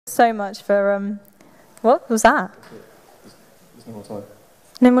so much for, what was that? There's no more time.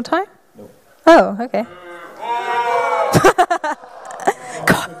 No more time? No. Oh, okay.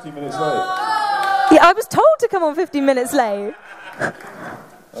 15 minutes late. Yeah, I was told to come on 15 minutes late.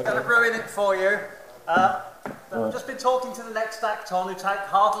 Just going to ruin it for you. I've just been talking to the next act on who take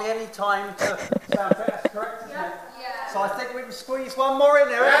hardly any time to sound fit. That's correct, isn't it? Yeah. So I think we can squeeze one more in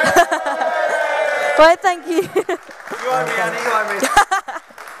there. Right, thank you. You owe me, Annie, you owe me.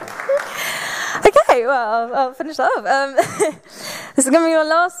 Okay, well, I'll finish that off. This is going to be my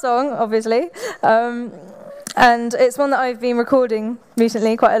last song, obviously. And it's one that I've been recording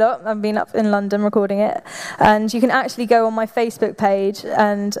recently quite a lot. I've been up in London recording it. And you can actually go on my Facebook page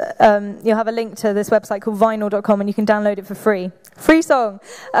and you'll have a link to this website called vinyl.com and you can download it for free. Free song.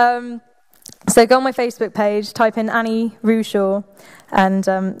 So go on my Facebook page, type in Annie Rew-Shaw and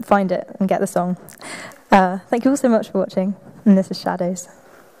find it and get the song. Thank you all so much for watching. And this is Shadows.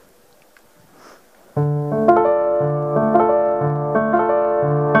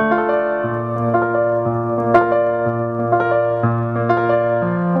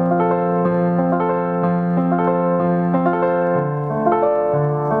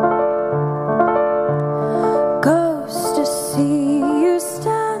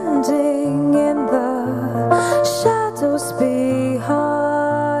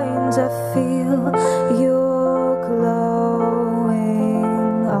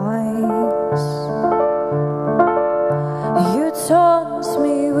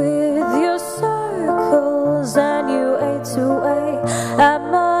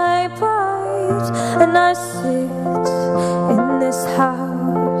 And I sit in this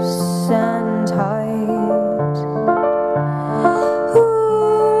house and hide.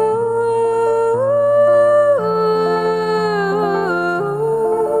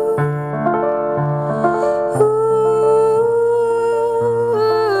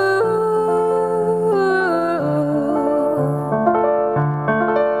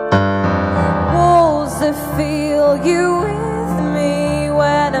 Walls that feel you with me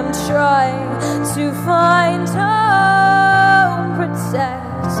when I'm trying to find home,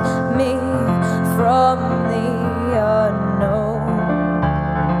 protect me from the unknown.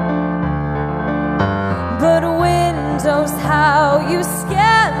 But windows, how you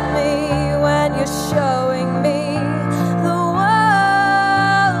scare me when you're showing me the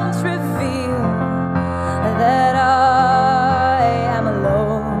world's reveal that I am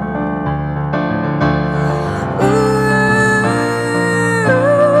alone.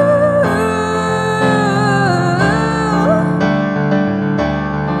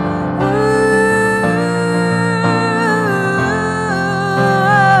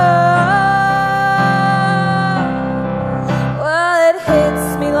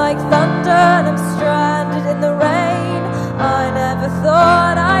 And I'm stranded in the rain. I never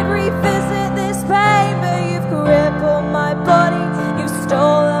thought I'd revisit this pain, but you've crippled my body, you've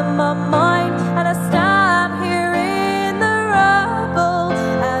stolen my mind, and I stand here in the rubble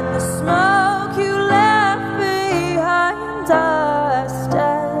and the smoke you left behind. I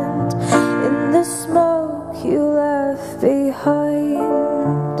stand in the smoke you left behind.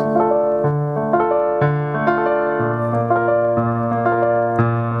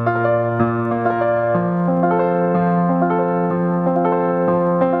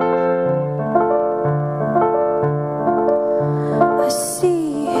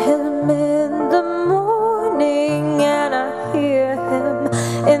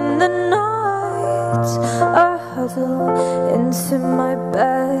 Into my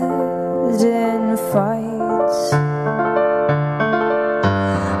bed in fright.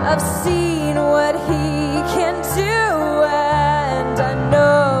 I've seen what he can do, and I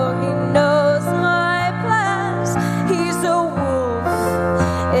know he knows my plans. He's a wolf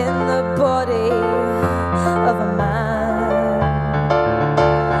in the body of a man.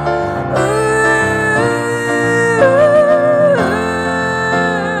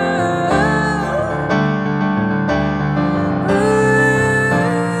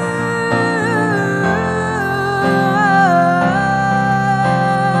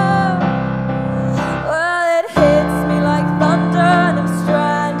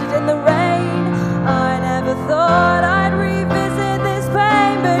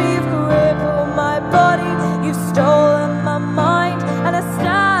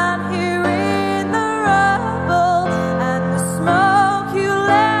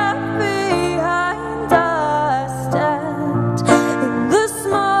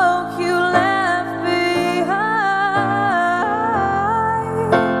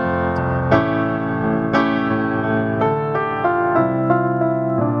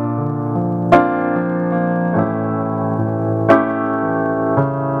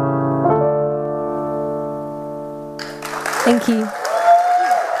 Thank you.